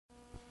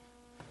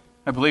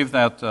I believe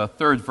that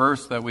third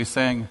verse that we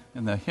sang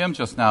in the hymn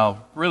just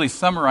now really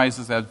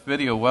summarizes that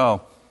video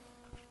well.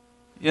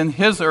 In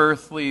his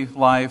earthly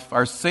life,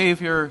 our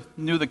Savior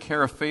knew the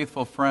care of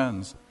faithful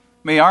friends.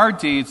 May our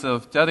deeds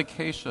of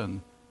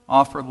dedication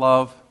offer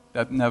love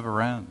that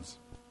never ends.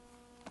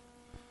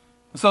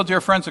 So,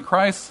 dear friends of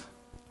Christ,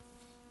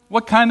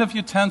 what kind of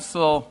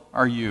utensil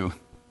are you?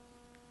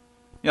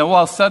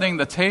 While setting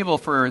the table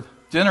for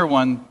dinner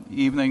one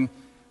evening,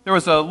 there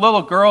was a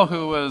little girl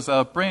who was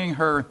bringing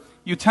her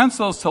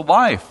utensils to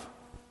life.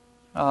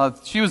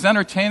 She was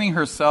entertaining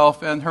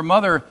herself, and her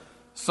mother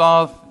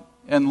saw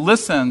and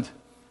listened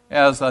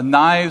as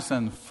knives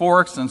and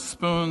forks and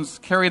spoons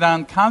carried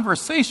on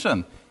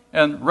conversation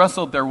and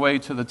wrestled their way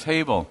to the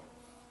table.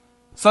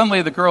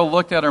 Suddenly, the girl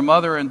looked at her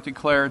mother and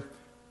declared,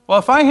 "Well,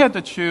 if I had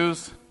to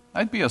choose,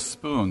 I'd be a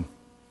spoon."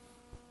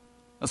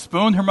 "A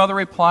spoon?" her mother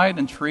replied,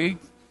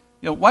 intrigued.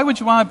 Why would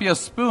you want to be a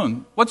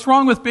spoon? What's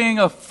wrong with being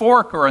a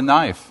fork or a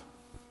knife?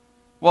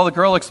 Well, the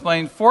girl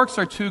explained, forks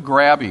are too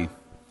grabby.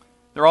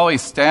 They're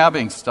always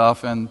stabbing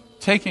stuff and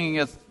taking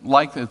it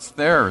like it's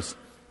theirs.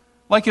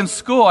 Like in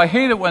school, I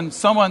hate it when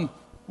someone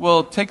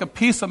will take a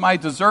piece of my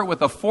dessert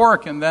with a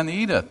fork and then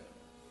eat it.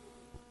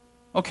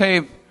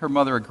 Okay, her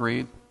mother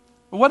agreed.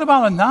 But what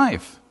about a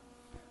knife?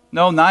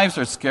 No, knives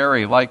are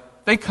scary.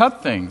 They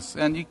cut things,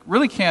 and you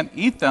really can't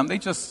eat them. They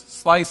just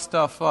slice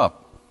stuff up.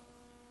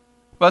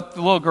 But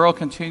the little girl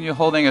continued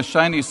holding a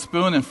shiny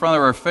spoon in front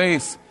of her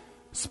face.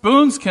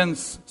 Spoons can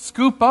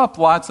scoop up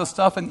lots of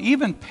stuff and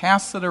even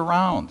pass it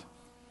around.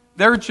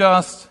 They're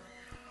just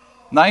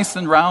nice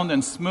and round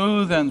and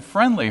smooth and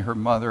friendly, her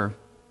mother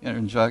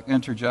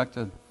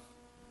interjected.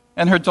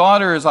 And her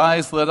daughter's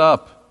eyes lit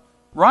up.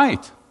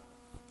 Right,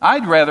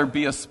 I'd rather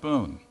be a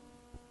spoon.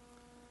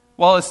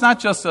 Well, it's not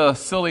just a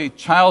silly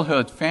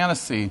childhood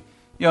fantasy.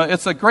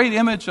 It's a great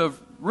image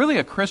of really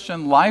a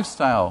Christian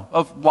lifestyle,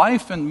 of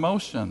life in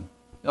motion,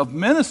 of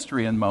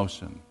ministry in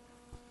motion.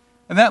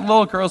 And that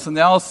little girl's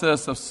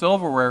analysis of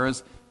silverware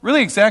is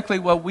really exactly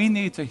what we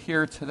need to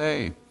hear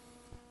today.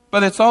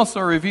 But it's also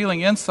a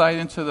revealing insight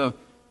into the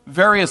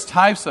various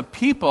types of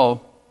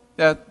people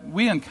that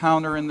we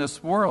encounter in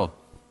this world.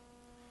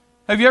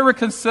 Have you ever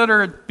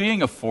considered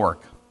being a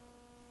fork?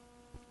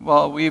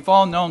 Well, we've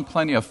all known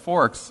plenty of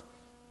forks.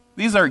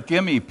 These are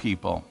gimme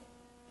people.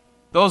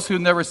 Those who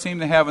never seem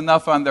to have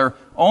enough on their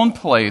own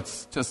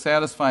plates to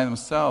satisfy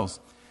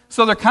themselves.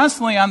 So they're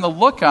constantly on the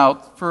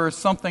lookout for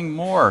something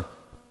more,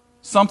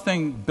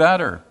 something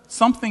better,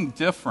 something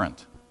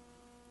different.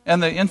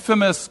 And the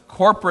infamous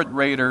corporate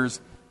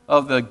raiders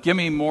of the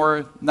Gimme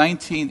More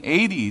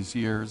 1980s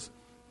years,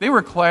 they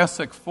were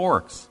classic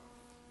forks.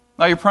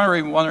 Now you're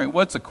probably wondering,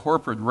 what's a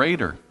corporate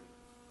raider?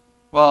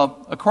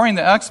 Well, according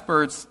to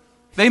experts,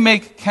 they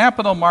make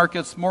capital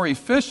markets more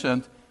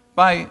efficient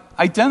by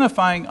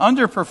identifying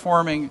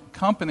underperforming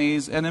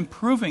companies and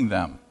improving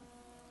them.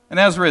 And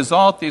as a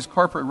result, these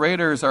corporate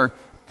raiders are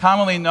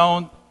commonly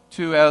known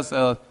to as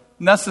a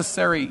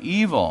necessary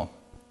evil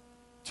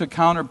to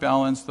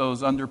counterbalance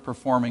those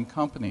underperforming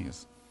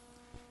companies.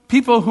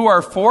 People who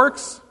are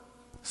forks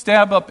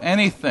stab up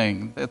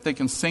anything that they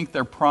can sink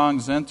their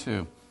prongs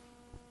into,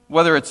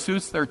 whether it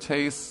suits their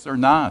tastes or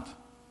not.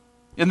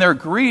 In their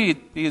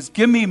greed, these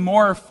give-me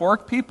more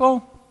fork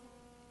people,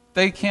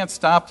 they can't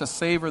stop to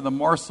savor the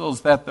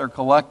morsels that they're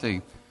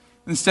collecting.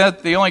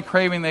 Instead, the only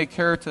craving they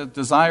care to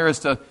desire is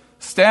to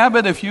stab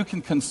it if you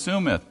can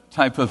consume it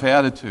type of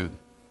attitude.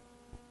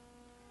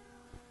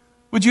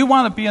 Would you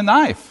want to be a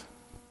knife?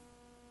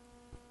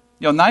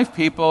 Knife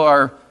people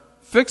are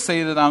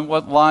fixated on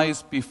what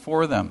lies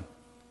before them,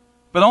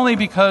 but only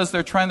because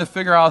they're trying to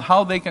figure out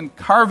how they can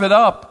carve it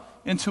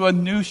up into a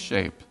new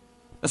shape,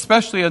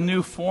 especially a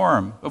new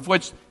form, of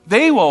which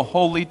they will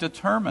wholly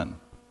determine.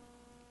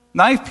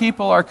 Knife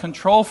people are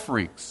control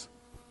freaks.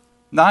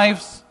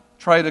 Knives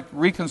try to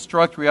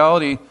reconstruct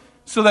reality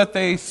so that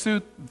they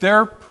suit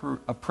their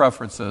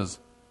preferences,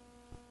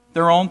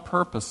 their own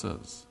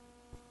purposes.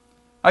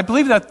 I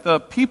believe that the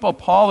people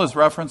Paul is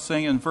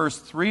referencing in verse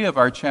 3 of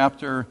our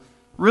chapter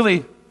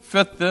really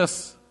fit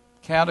this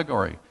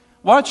category.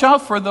 Watch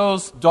out for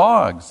those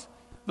dogs,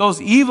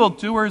 those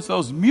evildoers,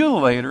 those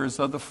mutilators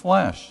of the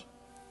flesh.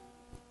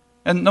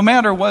 And no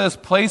matter what is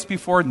placed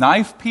before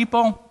knife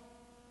people,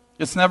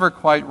 it's never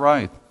quite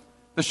right.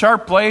 The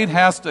sharp blade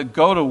has to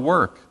go to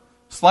work,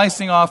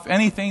 slicing off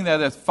anything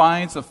that it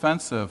finds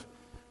offensive,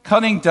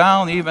 cutting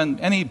down even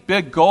any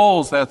big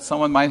goals that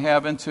someone might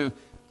have into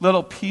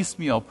little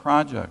piecemeal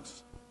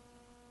projects.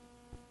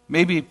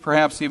 Maybe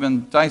perhaps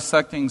even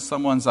dissecting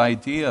someone's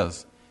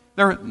ideas.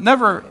 They're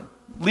never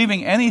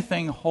leaving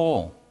anything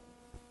whole.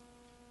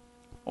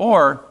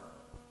 Or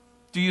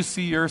do you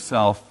see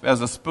yourself as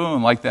a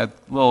spoon like that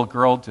little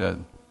girl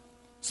did?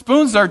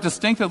 Spoons are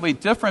distinctively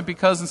different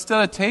because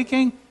instead of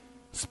taking,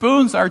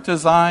 spoons are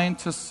designed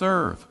to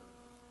serve.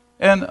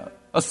 And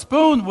a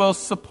spoon will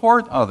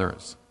support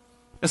others.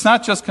 It's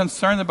not just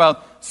concerned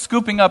about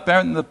scooping up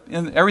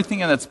everything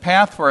in its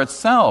path for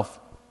itself.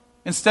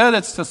 Instead,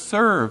 it's to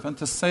serve and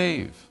to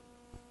save.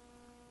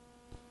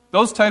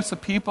 Those types of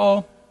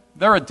people,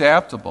 they're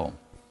adaptable.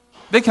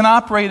 They can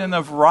operate in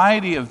a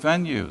variety of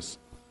venues.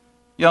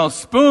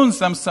 Spoons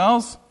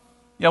themselves,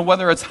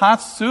 whether it's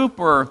hot soup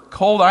or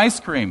cold ice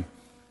cream,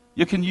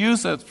 you can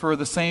use it for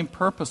the same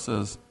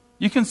purposes.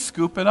 You can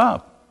scoop it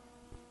up.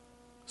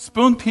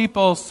 Spoon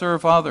people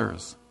serve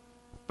others,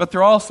 but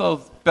they're also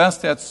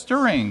best at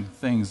stirring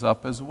things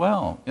up as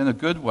well, in a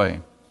good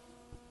way.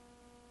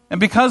 And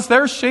because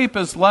their shape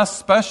is less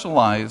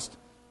specialized,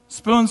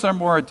 spoons are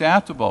more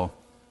adaptable.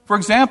 For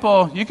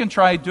example, you can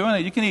try doing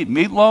it. You can eat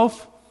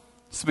meatloaf,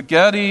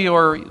 spaghetti,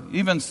 or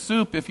even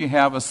soup if you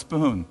have a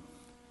spoon.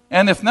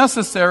 And if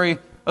necessary,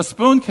 a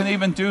spoon can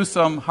even do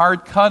some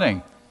hard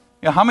cutting.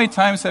 How many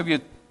times have you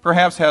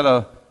perhaps had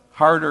a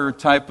harder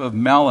type of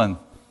melon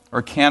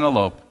or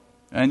cantaloupe,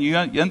 and you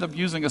end up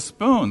using a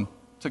spoon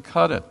to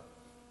cut it?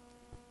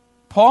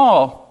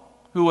 Paul,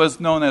 who was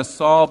known as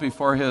Saul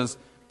before his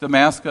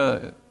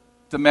Damascus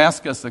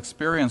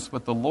experience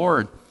with the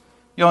Lord,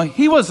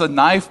 he was a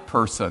knife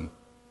person.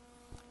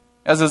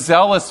 As a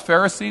zealous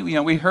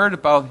Pharisee, we heard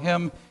about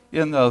him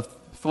in the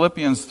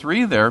Philippians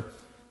 3 there.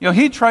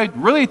 He tried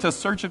really to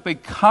surgically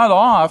cut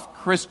off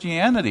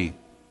Christianity.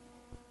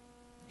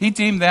 He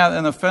deemed that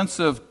an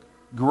offensive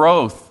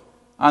growth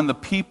on the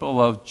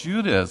people of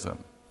Judaism.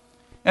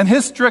 And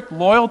his strict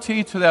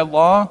loyalty to that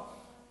law,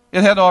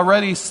 it had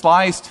already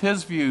sliced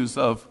his views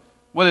of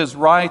what is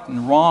right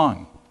and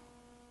wrong,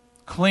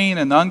 clean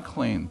and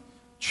unclean,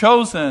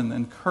 chosen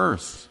and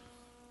cursed.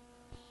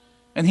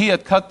 And he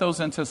had cut those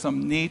into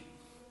some neat,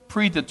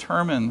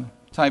 predetermined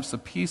types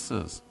of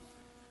pieces.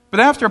 But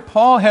after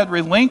Paul had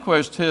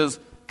relinquished his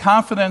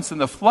confidence in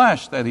the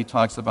flesh that he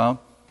talks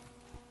about,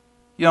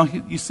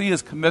 you see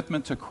his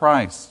commitment to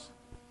Christ.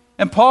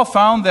 And Paul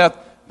found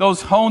that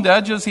those honed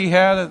edges he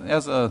had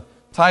as a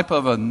type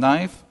of a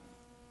knife,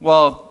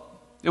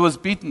 it was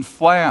beaten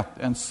flat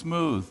and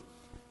smooth.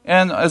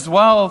 And as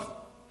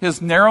well,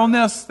 his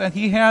narrowness that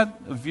he had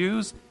of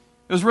views,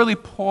 it was really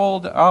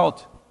pulled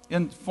out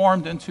and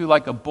formed into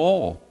like a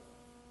bowl.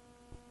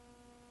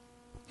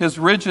 His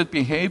rigid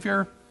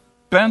behavior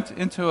bent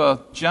into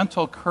a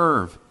gentle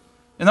curve.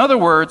 In other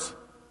words,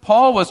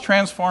 Paul was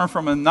transformed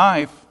from a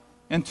knife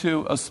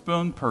into a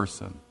spoon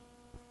person.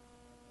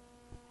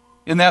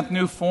 In that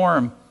new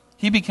form,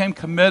 he became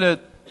committed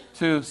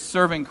to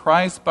serving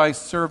Christ by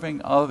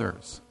serving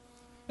others.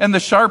 And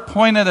the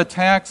sharp-pointed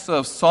attacks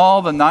of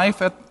Saul, the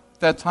knife at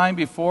that time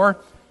before,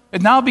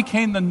 it now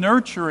became the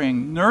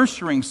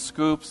nurturing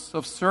scoops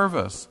of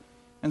service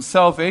and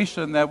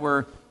salvation that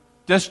were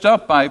dished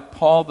up by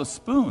Paul the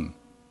spoon.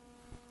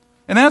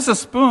 And as a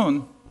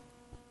spoon,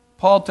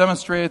 Paul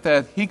demonstrated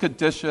that he could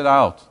dish it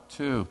out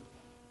too.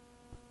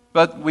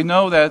 But we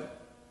know that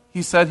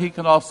he said he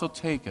could also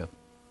take it.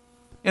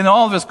 In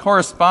all of his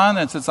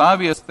correspondence, it's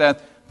obvious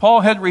that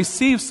Paul had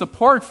received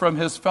support from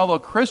his fellow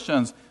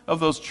Christians of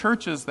those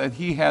churches that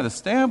he had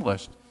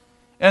established.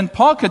 And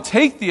Paul could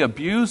take the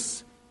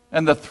abuse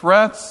and the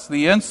threats,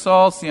 the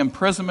insults, the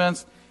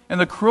imprisonments, and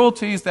the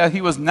cruelties that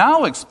he was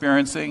now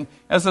experiencing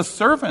as a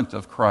servant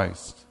of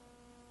Christ.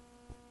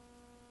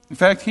 In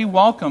fact, he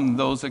welcomed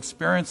those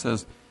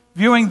experiences,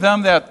 viewing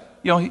them that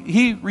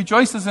he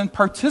rejoices in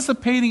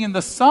participating in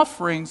the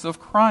sufferings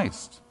of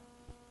Christ.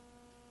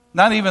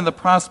 Not even the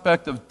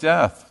prospect of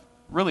death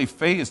really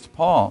fazed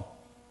Paul.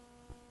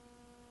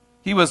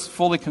 He was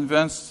fully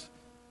convinced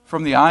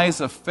from the eyes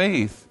of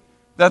faith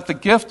that the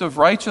gift of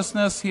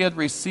righteousness he had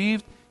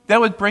received, that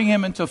would bring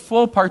him into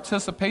full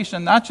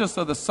participation, not just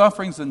of the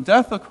sufferings and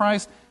death of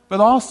Christ,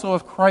 but also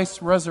of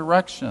Christ's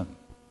resurrection.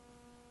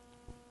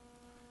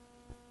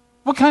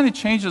 What kind of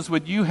changes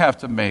would you have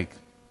to make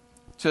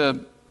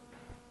to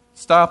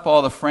stop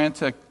all the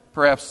frantic,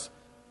 perhaps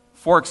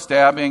fork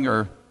stabbing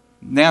or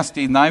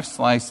nasty knife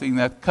slicing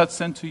that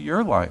cuts into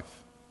your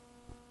life?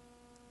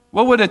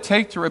 What would it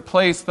take to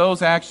replace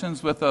those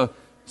actions with a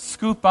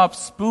scoop-up,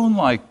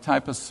 spoon-like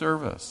type of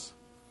service?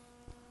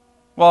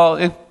 Well,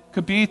 it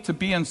could be to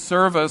be in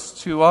service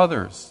to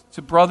others,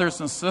 to brothers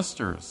and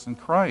sisters in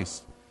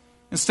Christ,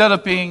 instead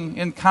of being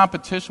in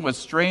competition with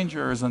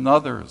strangers and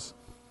others.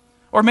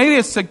 Or maybe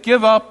it's to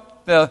give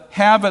up the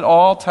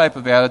have-it-all type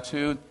of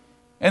attitude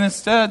and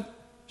instead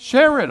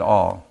share it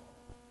all.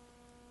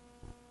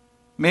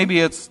 Maybe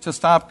it's to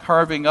stop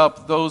carving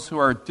up those who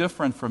are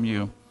different from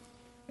you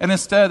and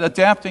instead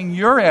adapting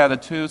your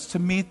attitudes to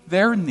meet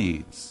their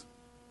needs.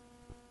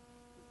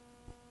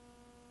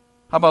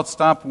 How about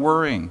stop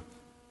worrying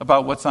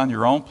about what's on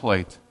your own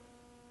plate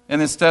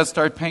and instead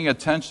start paying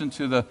attention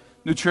to the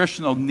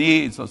nutritional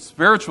needs, the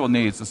spiritual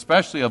needs,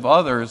 especially of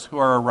others who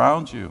are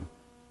around you?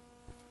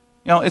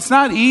 It's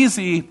not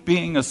easy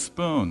being a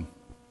spoon.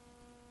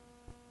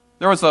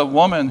 There was a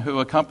woman who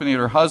accompanied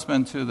her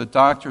husband to the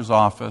doctor's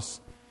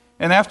office,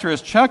 and after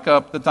his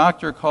checkup, the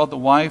doctor called the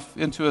wife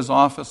into his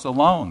office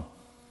alone.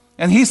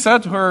 And he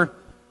said to her,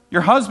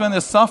 "Your husband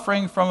is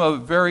suffering from a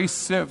very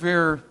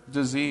severe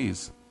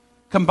disease,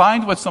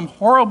 combined with some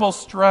horrible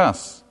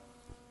stress.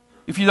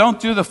 If you don't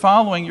do the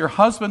following, your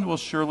husband will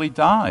surely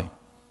die.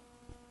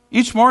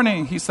 Each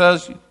morning," he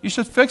says, "you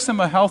should fix him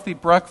a healthy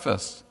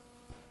breakfast.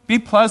 Be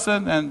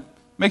pleasant and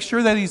make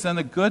sure that he's in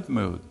a good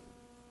mood.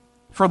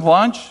 For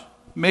lunch,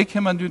 make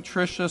him a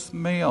nutritious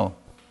meal.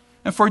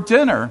 And for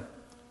dinner,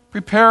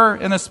 prepare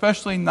an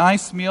especially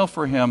nice meal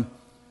for him.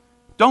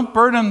 Don't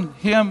burden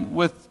him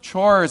with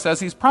chores, as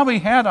he's probably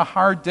had a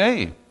hard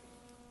day.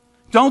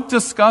 Don't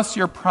discuss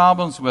your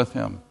problems with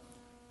him.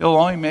 It'll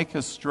only make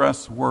his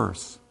stress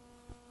worse.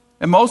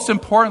 And most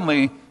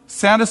importantly,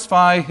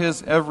 satisfy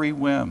his every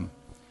whim.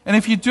 And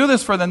if you do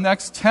this for the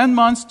next 10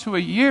 months to a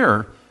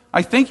year,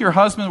 I think your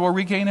husband will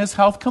regain his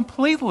health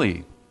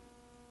completely.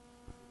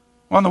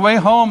 Well, on the way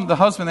home, the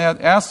husband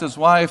had asked his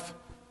wife,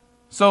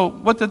 "So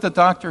what did the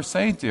doctor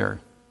say,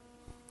 dear?"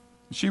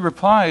 She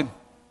replied,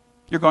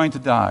 "You're going to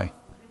die."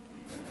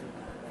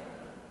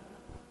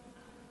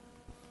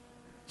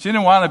 She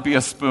didn't want to be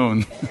a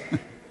spoon.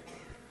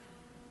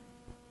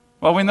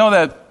 Well, we know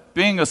that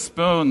being a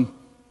spoon,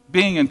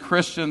 being in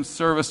Christian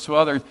service to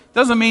others,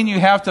 doesn't mean you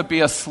have to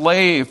be a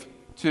slave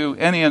to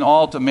any and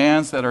all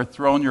demands that are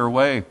thrown your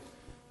way. You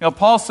know,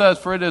 Paul said,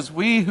 "For it is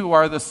we who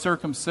are the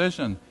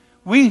circumcision,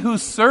 we who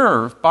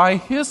serve by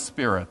his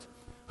Spirit,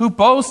 who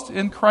boast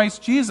in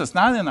Christ Jesus,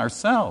 not in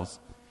ourselves,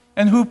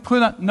 and who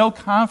put no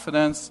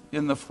confidence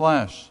in the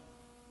flesh."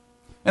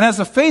 And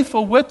as a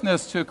faithful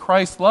witness to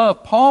Christ's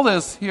love, Paul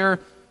is here.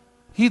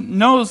 He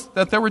knows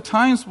that there were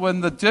times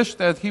when the dish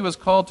that he was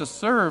called to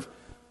serve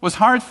was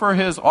hard for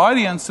his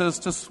audiences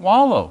to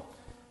swallow,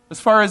 as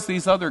far as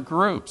these other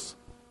groups.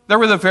 There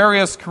were the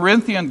various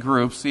Corinthian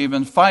groups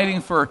even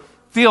fighting for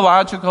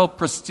theological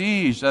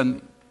prestige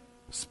and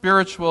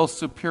spiritual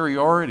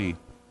superiority.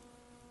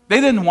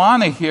 They didn't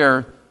want to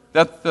hear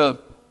that the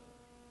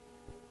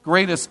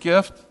greatest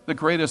gift, the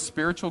greatest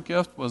spiritual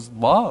gift, was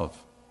love.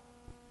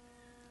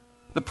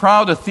 The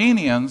proud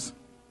Athenians,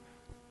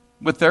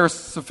 with their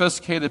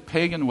sophisticated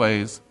pagan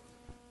ways,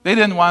 they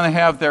didn't want to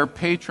have their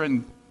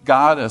patron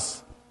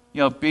goddess,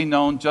 be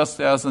known just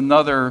as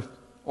another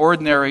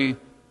ordinary,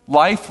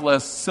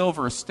 lifeless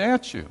silver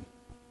statue.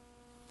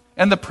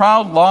 And the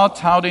proud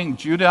law-touting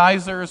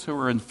Judaizers who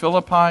were in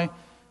Philippi,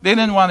 they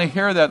didn't want to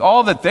hear that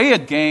all that they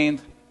had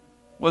gained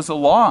was a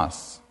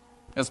loss,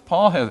 as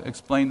Paul had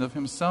explained of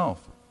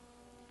himself.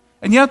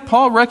 And yet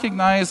Paul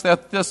recognized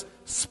that this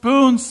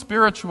spoon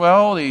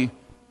spirituality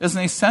is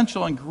an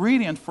essential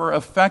ingredient for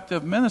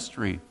effective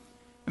ministry.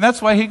 And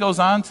that's why he goes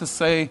on to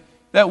say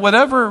that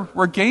whatever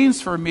were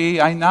gains for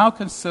me, I now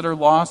consider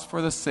loss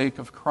for the sake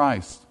of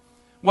Christ.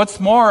 What's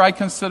more, I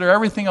consider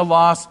everything a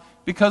loss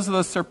because of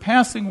the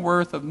surpassing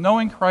worth of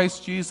knowing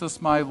Christ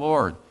Jesus my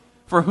Lord,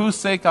 for whose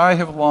sake I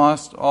have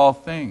lost all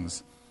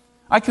things.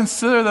 I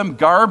consider them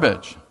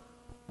garbage,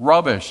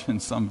 rubbish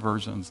in some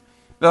versions,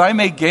 that I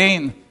may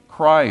gain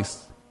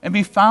Christ and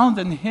be found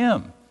in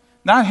him,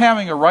 not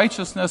having a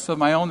righteousness of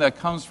my own that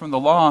comes from the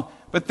law,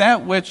 but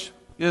that which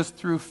is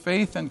through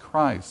faith in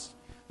Christ,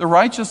 the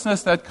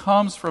righteousness that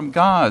comes from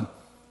God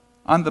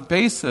on the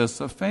basis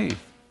of faith.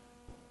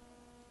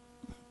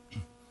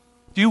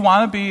 Do you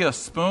want to be a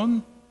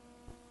spoon?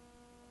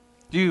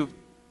 Do you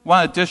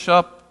want to dish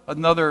up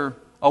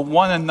a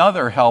one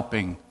another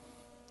helping,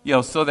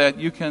 so that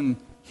you can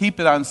heap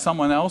it on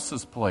someone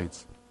else's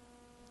plates?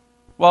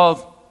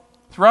 Well,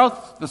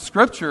 throughout the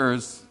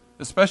scriptures,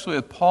 especially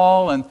with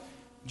Paul and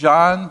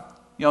John,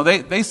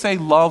 they say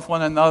love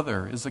one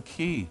another is a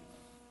key.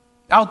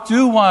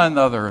 Outdo one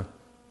another.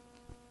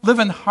 Live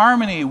in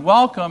harmony,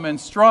 welcome,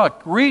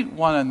 instruct, greet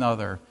one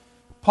another.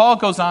 Paul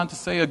goes on to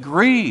say,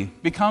 agree,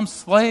 become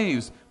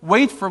slaves,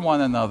 wait for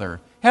one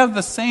another, have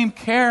the same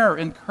care,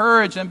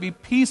 encourage, and be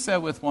peace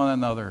with one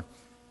another.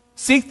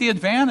 Seek the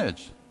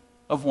advantage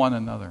of one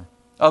another,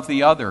 of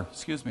the other.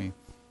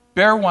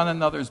 Bear one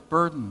another's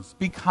burdens,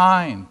 be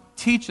kind,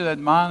 teach and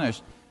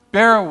admonish,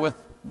 bear with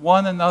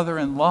one another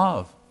in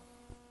love.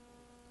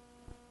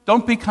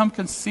 Don't become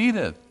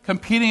conceited,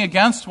 competing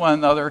against one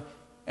another,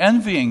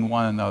 envying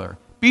one another.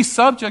 Be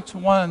subject to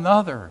one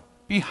another.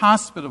 Be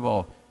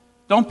hospitable.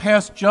 Don't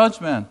pass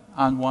judgment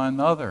on one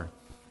another.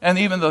 And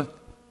even the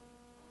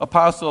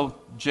Apostle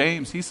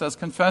James, he says,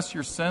 confess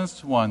your sins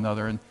to one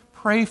another and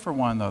pray for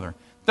one another.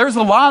 There's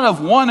a lot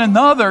of one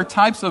another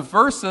types of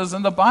verses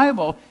in the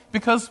Bible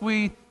because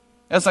we,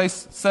 as I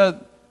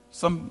said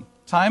some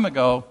time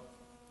ago,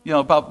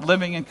 about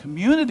living in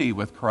community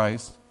with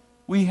Christ,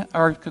 we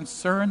are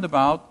concerned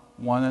about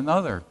one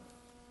another.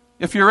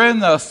 If you're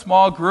in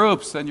small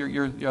groups and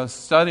you're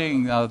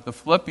studying the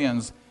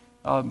Philippians,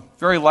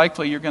 very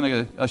likely you're going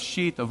to get a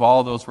sheet of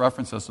all those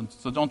references,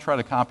 so don't try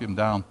to copy them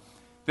down.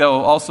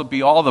 There'll also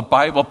be all the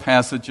Bible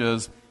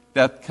passages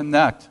that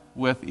connect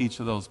with each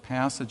of those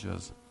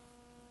passages.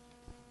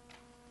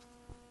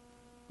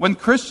 When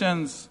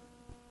Christians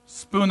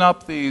spoon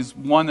up these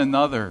one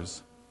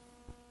another's,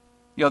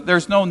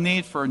 there's no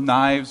need for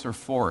knives or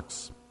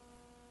forks.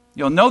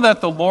 Know that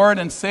the Lord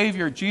and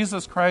Savior,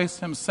 Jesus Christ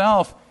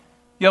himself,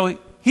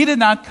 he did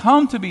not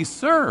come to be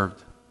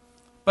served,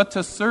 but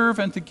to serve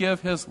and to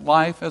give his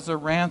life as a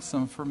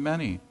ransom for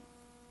many.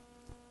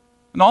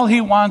 And all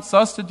he wants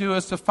us to do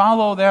is to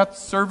follow that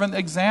servant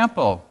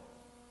example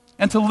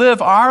and to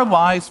live our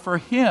lives for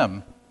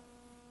him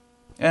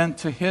and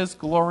to his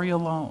glory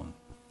alone.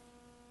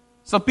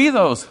 So be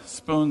those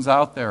spoons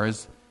out there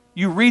as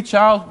You reach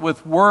out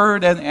with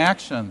word and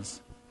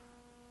actions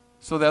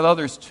so that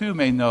others too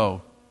may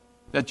know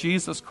that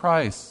Jesus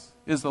Christ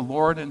is the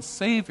Lord and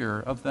Savior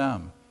of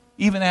them,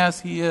 even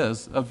as he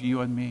is of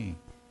you and me.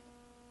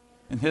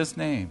 In his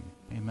name,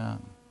 amen.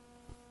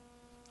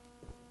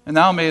 And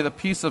now may the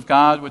peace of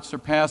God, which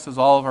surpasses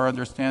all of our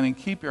understanding,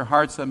 keep your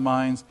hearts and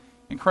minds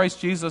in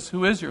Christ Jesus,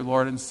 who is your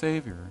Lord and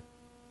Savior.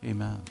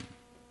 Amen.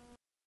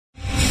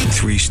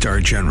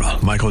 3-star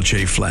General Michael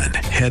J. Flynn,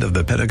 head of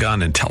the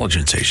Pentagon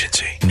Intelligence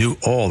Agency, knew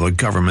all the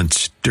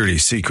government's dirty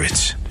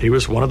secrets. He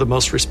was one of the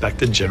most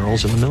respected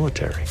generals in the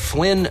military.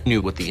 Flynn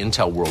knew what the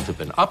intel world had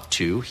been up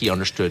to. He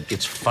understood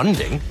its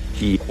funding.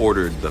 He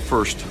ordered the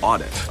first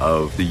audit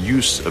of the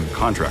use of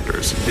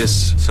contractors.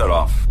 This set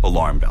off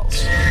alarm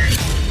bells.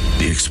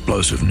 The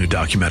explosive new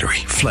documentary,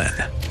 Flynn,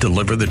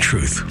 Deliver the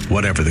Truth,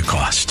 Whatever the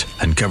Cost,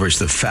 uncovers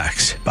the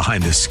facts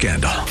behind this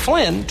scandal.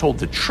 Flynn told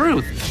the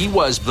truth. He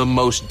was the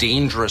most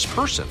dangerous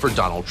person for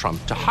Donald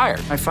Trump to hire.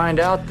 I find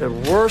out the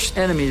worst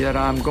enemy that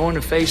I'm going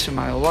to face in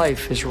my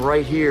life is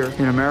right here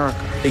in America.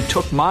 They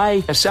took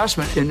my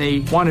assessment and they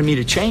wanted me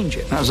to change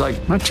it. And I was like,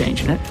 I'm not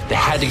changing it. They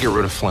had to get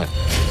rid of Flynn.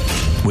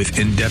 With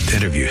in-depth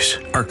interviews,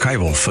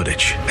 archival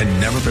footage,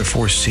 and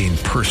never-before-seen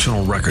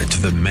personal records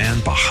of the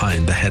man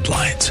behind the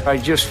headlines. I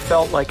just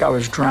felt like I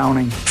was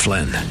drowning.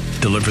 Flynn,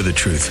 Deliver the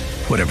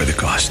Truth, Whatever the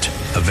Cost.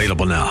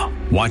 Available now.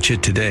 Watch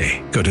it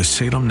today. Go to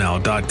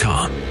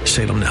salemnow.com.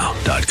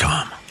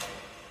 salemnow.com.